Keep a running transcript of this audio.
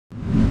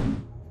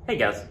Hey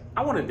guys,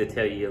 I wanted to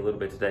tell you a little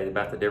bit today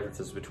about the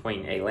differences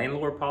between a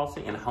landlord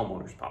policy and a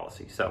homeowner's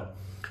policy. So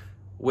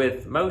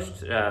with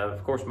most,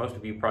 of course, most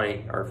of you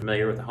probably are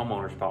familiar with the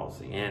homeowner's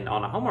policy. And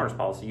on a homeowner's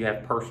policy, you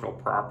have personal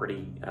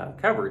property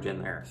coverage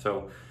in there.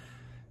 So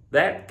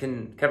that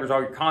covers all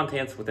your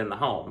contents within the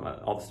home,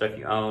 all the stuff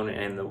you own.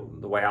 And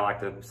the way I like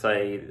to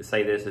say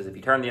this is if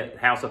you turn the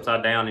house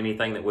upside down,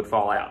 anything that would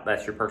fall out,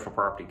 that's your personal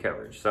property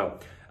coverage. So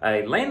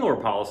a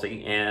landlord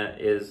policy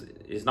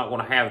is not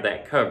going to have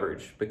that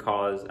coverage,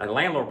 because a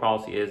landlord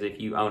policy is if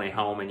you own a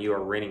home and you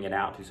are renting it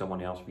out to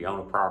someone else. If you own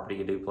a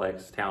property, a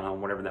duplex, townhome,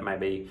 whatever that may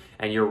be,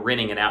 and you're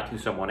renting it out to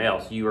someone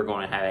else, you are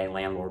going to have a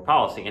landlord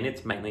policy, and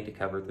it's mainly to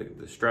cover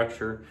the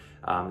structure.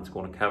 It's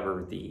going to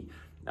cover the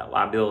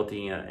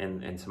liability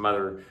and some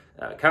other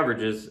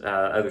coverages,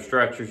 other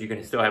structures. You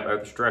can still have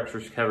other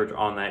structures coverage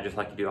on that, just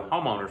like you do a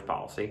homeowner's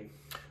policy.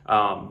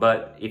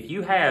 But if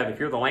you're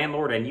the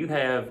landlord and you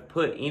have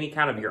put any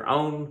kind of your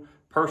own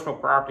personal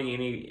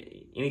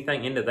property,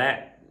 anything into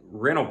that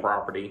rental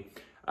property,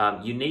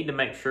 you need to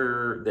make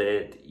sure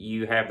that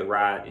you have the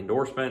right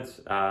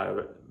endorsements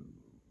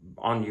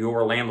on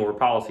your landlord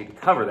policy to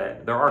cover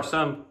that. There are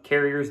some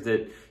carriers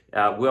that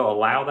will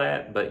allow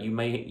that, but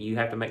you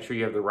have to make sure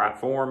you have the right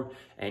form,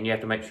 and you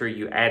have to make sure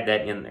you add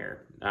that in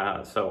there.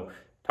 So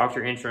talk to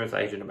your insurance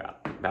agent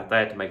about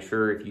that, to make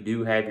sure if you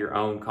do have your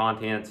own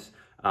contents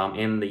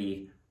in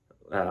the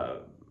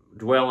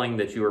dwelling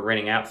that you are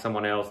renting out to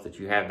someone else, that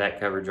you have that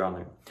coverage on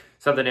there.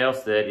 Something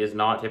else that is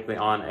not typically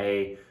on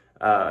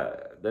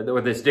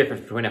this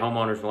difference between a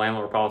homeowner's and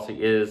landlord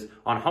policy is,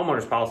 on a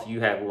homeowner's policy you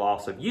have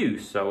loss of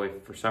use. So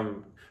if for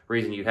some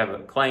reason you have a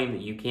claim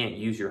that you can't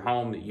use your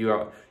home, that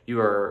you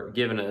are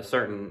given a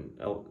certain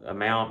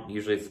amount,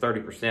 usually it's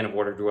 30% of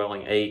what a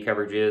dwelling A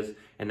coverage is,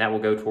 and that will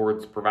go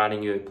towards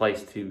providing you a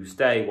place to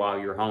stay while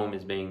your home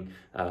is being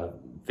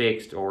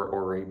fixed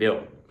or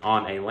rebuilt.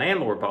 On a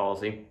landlord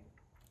policy,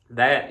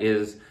 that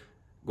is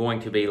going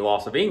to be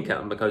loss of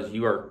income, because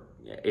you are,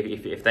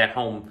 if that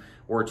home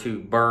were to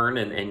burn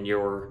and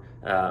your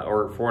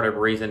or for whatever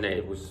reason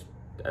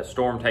a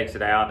storm takes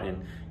it out,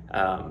 and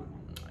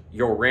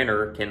your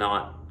renter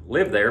cannot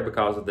live there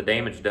because of the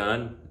damage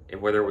done,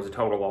 whether it was a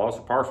total loss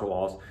or partial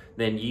loss,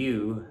 then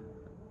you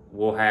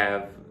will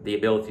have the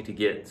ability to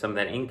get some of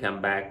that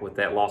income back with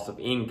that loss of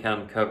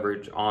income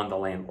coverage on the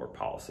landlord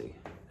policy.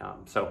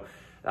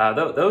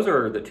 Those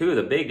are the two of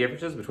the big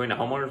differences between a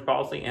homeowner's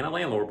policy and a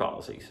landlord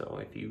policy.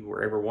 So if you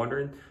were ever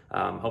wondering,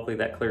 hopefully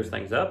that clears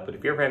things up. But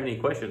if you ever have any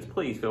questions,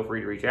 please feel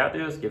free to reach out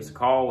to us. Give us a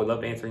call. We'd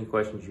love to answer any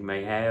questions you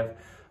may have.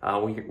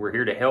 We're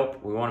here to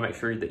help. We want to make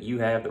sure that you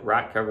have the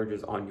right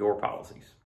coverages on your policies.